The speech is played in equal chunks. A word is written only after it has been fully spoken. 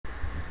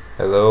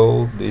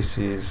Hello, this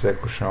is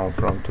Ekushon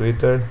from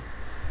Twitter.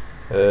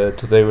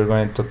 Today we're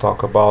going to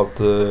talk about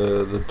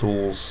the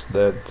tools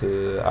that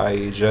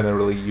I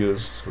generally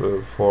use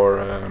for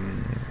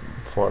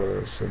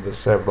the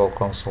several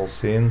console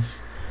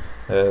scenes.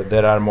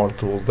 There are more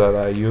tools that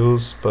I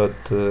use, but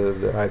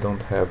I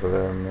don't have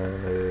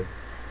them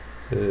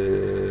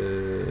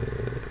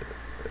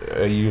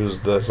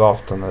used as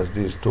often as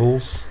these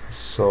tools.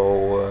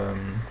 So,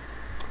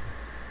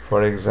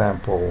 for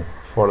example,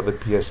 for the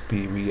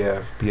PSP we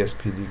have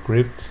Psp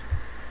Decrypt.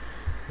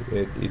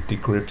 It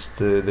decrypts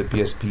the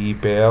PSP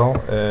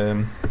EPL.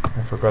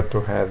 I forgot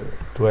to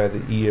add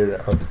here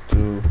up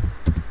to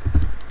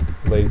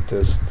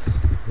latest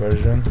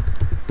version.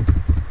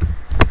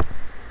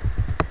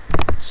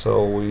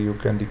 So you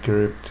can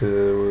decrypt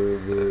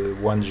the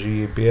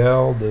 1G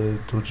EPL, the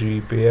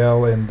 2G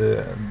EPL, and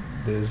the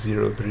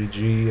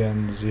 03G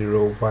and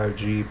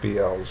 05G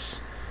EPLs.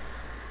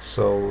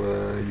 So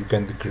you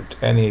can decrypt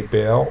any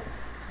EPL.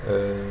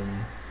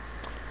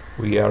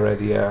 We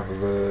already have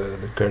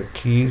the Kirk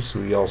keys.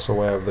 We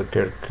also have the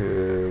Kirk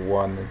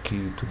 1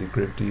 key to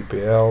decrypt the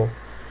EPL.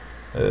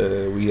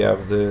 We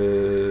have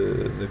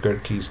the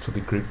Kirk keys to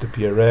decrypt the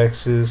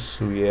PRXs.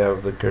 We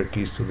have the Kirk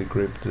keys to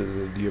decrypt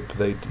the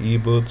update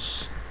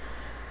eboots.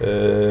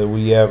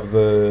 We have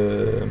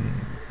the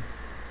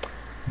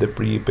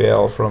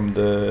pre-EPL from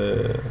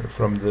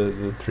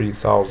the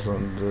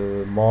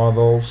 3000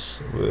 models.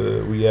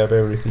 We have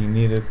everything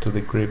needed to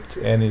decrypt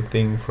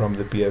anything from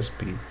the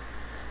PSP.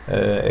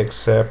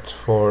 Except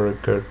for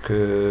Kirk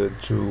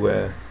 2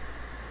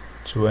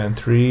 and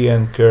 3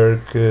 and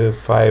Kirk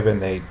 5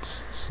 and 8.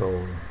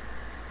 So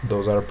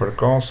those are per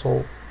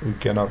console, we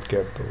cannot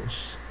get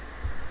those.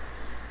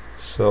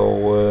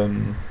 So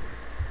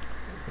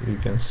you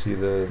can see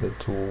the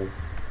tool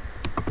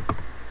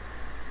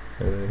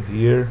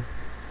here.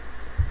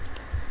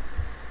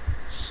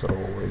 So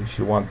if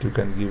you want, you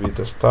can give it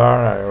a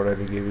star. I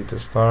already gave it a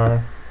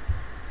star.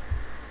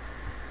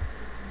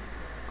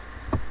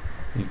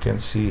 You can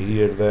see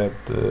here that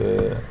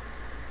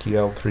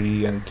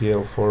KL3 and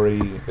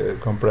KL4E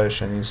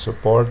compression is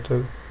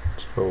supported,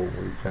 so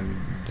we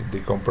can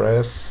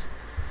decompress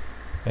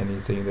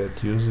anything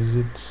that uses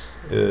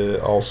it.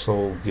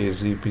 Also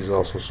gzip is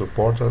also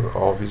supported,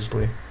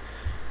 obviously,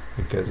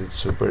 because it's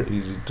super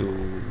easy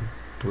to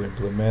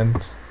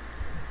implement.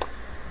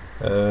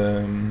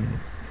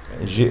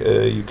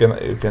 You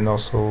can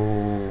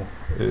also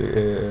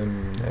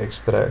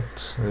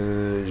extract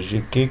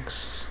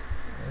gkicks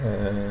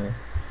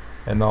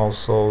and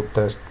also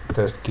test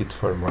kit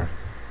firmware,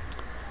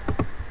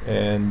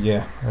 and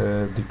yeah,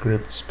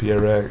 decrypts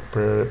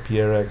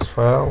PRX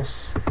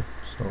files.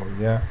 So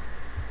yeah,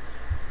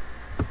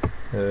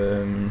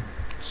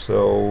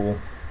 so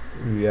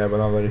we have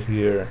another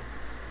here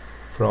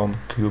from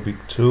Cubic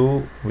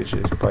 2, which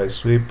is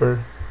PySweeper.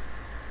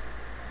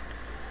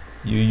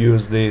 You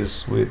use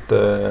this with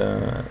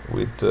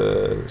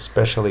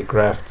specially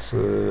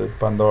crafted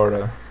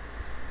Pandora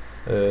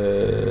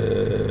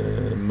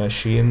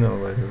machine.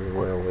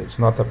 Well, it's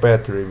not a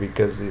battery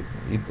because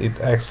it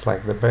acts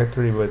like the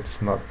battery, but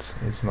it's not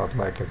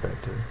like a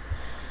battery.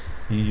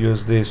 You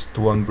use this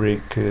to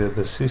unbrick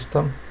the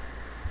system.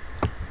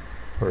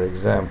 For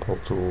example,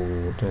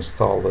 to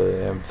install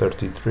the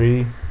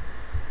M33.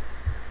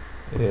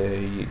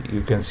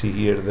 You can see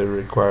here the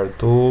required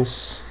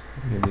tools.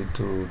 You need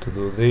to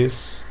do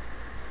this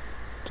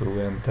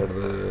to enter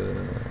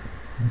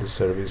the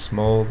service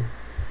mode.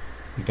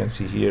 You can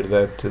see here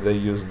that they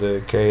use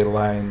the K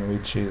line,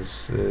 which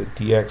is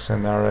TX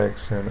and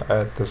RX, and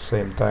at the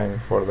same time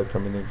for the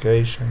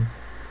communication.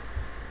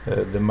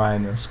 The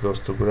minus goes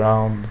to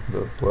ground,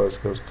 the plus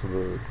goes to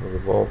the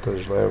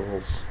voltage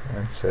levels,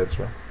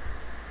 etc.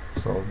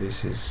 So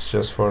this is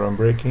just for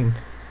unbreaking.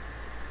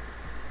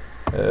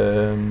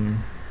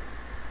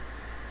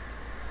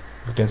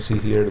 You can see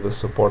here the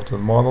supported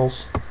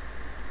models,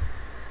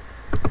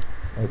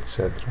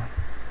 etc.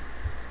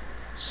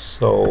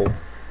 So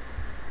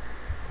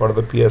for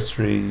the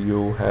PS3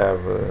 you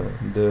have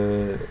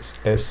the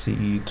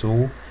Ctr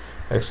Tool,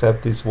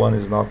 except this one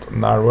is not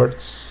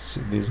Narwards.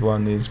 This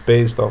one is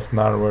based off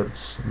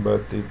Narwards,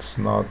 but it's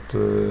not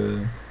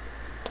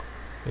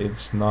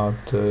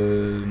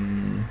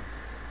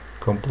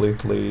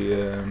completely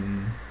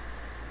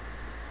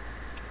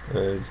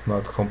it's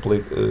not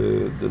complete.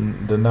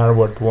 The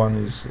Narward one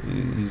is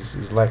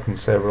lacking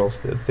several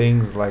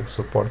things, like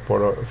support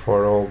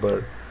for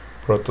older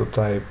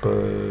prototype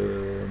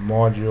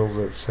modules,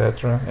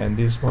 etc. And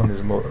this one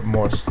is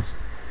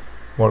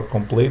more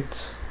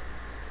complete.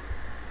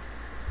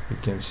 You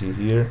can see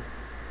here.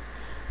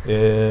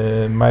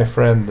 My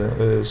friend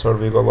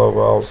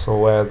Sorvigolova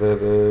also added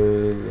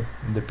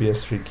the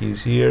PS3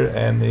 keys here,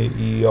 and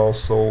he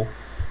also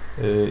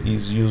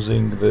is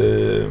using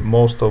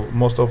most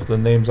of the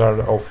names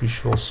are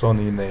official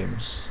Sony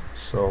names.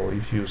 So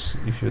if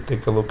you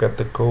take a look at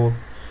the code,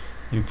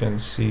 you can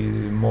see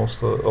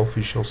most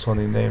official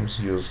Sony names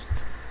used.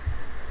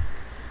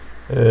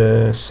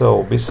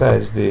 So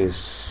besides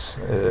this,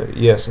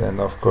 yes, and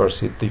of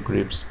course it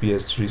decrypts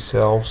PS3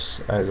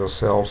 cells, ISO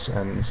cells,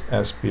 and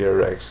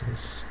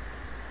SPRXs.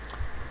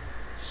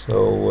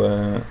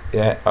 So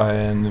yeah,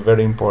 and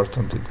very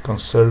important, it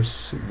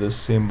conserves the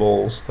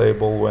symbol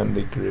stable when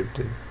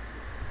decrypted.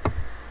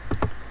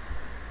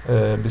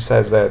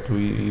 Besides that,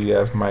 we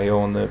have my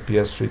own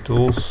PS3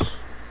 tools,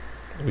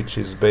 which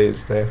is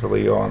based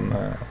heavily on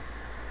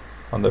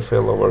the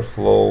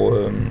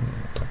failoverflow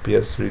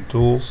PS3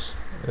 tools.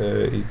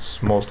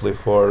 It's mostly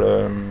for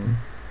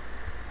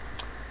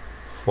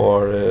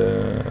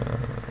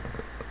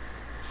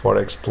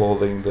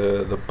exploding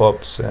the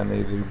pups and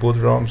the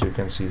ebootroms. You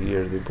can see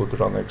here the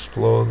ebootrom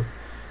explode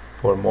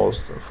for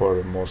most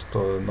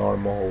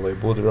normal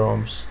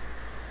ebootroms,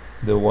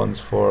 the ones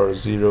for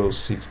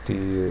 060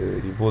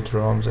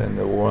 ebootroms, and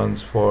the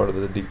ones for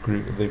the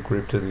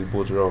decrypted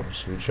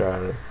ebootroms, which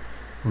are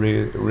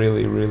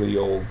really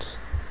old.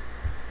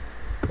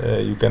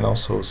 You can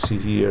also see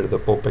here the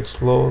pop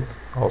explode,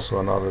 also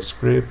another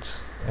script,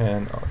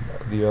 and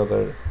the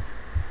other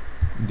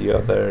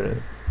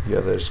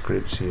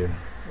scripts here.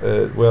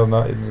 Well,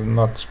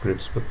 not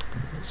scripts, but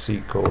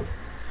C code.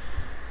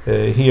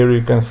 Here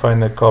you can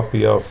find a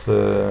copy of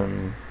the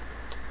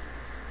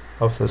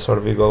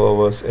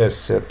Survigalovas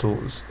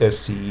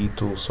SCE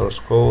tool source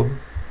code,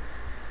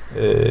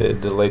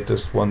 the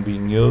latest one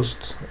being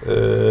used.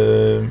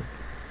 You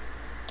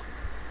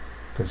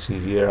can see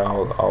here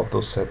how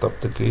to set up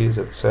the keys,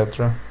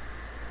 etc.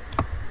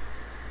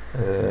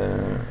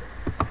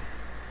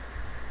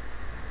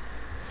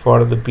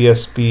 For the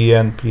PSP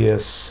and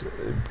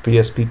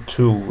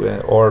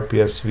PSP2 or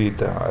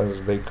PSVita,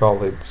 as they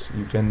call it,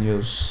 you can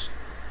use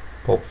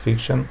Pulp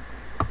Fiction.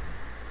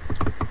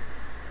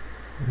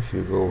 If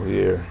you go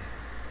here,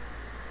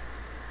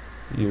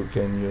 you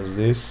can use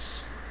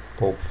this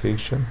Pulp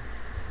Fiction,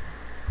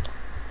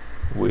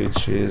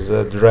 which is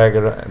a drag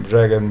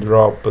and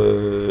drop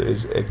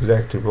is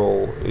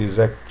executable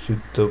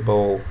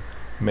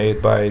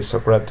made by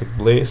Socratic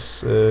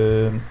Bliss.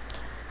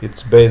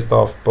 It's based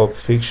off Pulp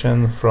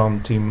Fiction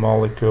from Team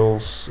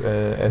Molecule's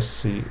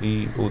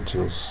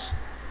sceutils.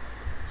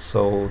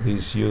 So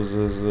this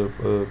uses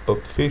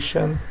Pulp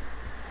Fiction,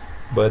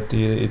 but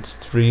it's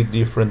 3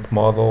 different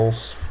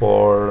models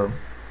for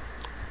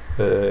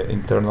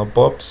internal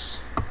pups,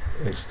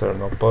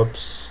 external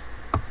pups,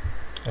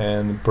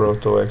 and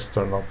proto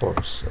external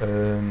pups,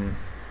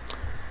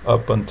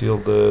 up until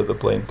the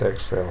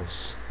plaintext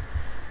cells.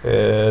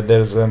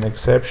 There's an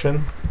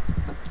exception.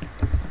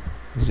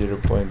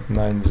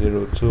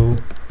 0.902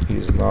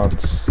 is not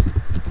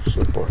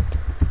support.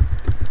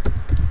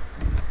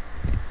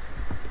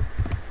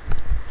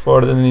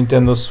 For the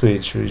Nintendo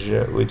Switch,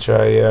 which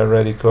I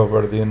already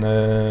covered in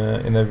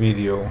a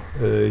video,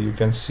 you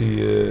can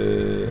see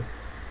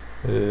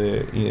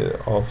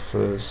of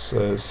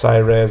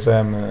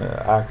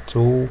Ctr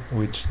Tool,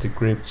 which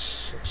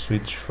decrypts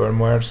Switch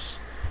firmwares,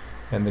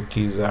 and the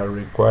keys are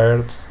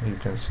required. You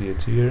can see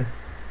it here.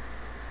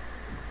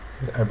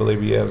 I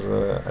believe he has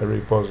a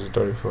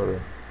repository for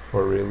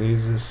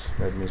releases.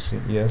 Let me see.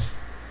 Yes,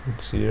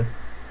 it's here.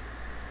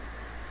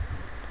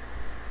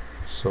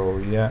 So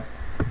yeah,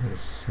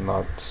 it's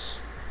not.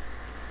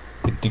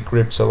 It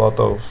decrypts a lot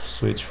of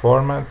Switch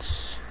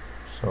formats.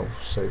 So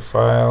save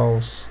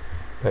files,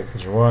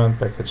 package 1,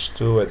 package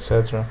 2,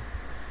 etc.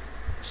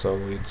 So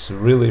it's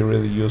really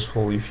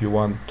useful if you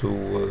want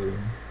to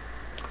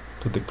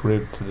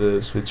decrypt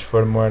the Switch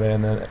firmware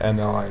and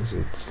analyze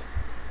it.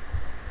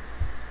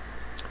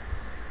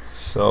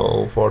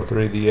 So for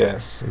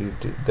 3DS,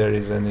 there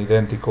is an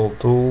identical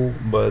tool,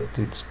 but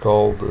it's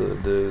called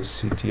the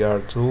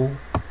Ctr Tool.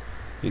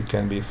 It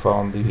can be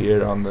found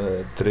here on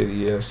the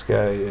 3DS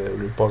guy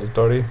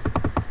repository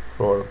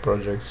for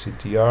project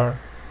Ctr.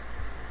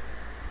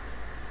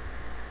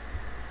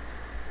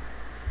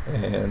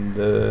 And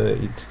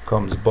it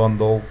comes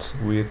bundled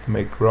with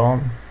make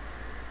ROM,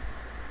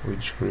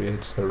 which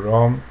creates a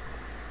ROM.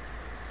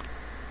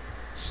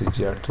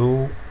 Ctr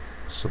Tool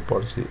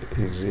supports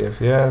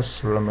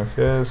XZFS,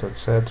 ROMFS,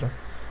 etc.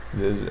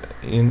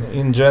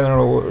 In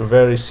general,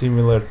 very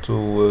similar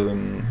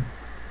to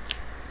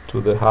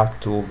the hack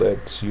tool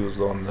that's used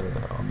on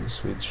the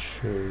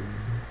Switch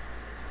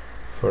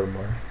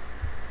firmware.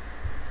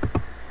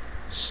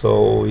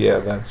 So yeah,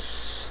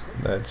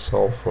 that's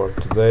all for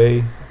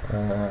today.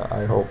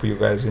 I hope you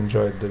guys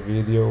enjoyed the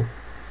video,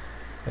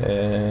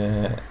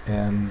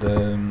 and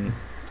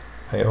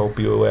I hope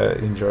you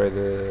enjoy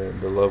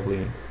the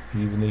lovely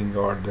evening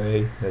or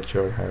day that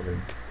you're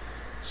having.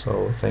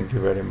 So thank you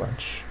very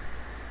much.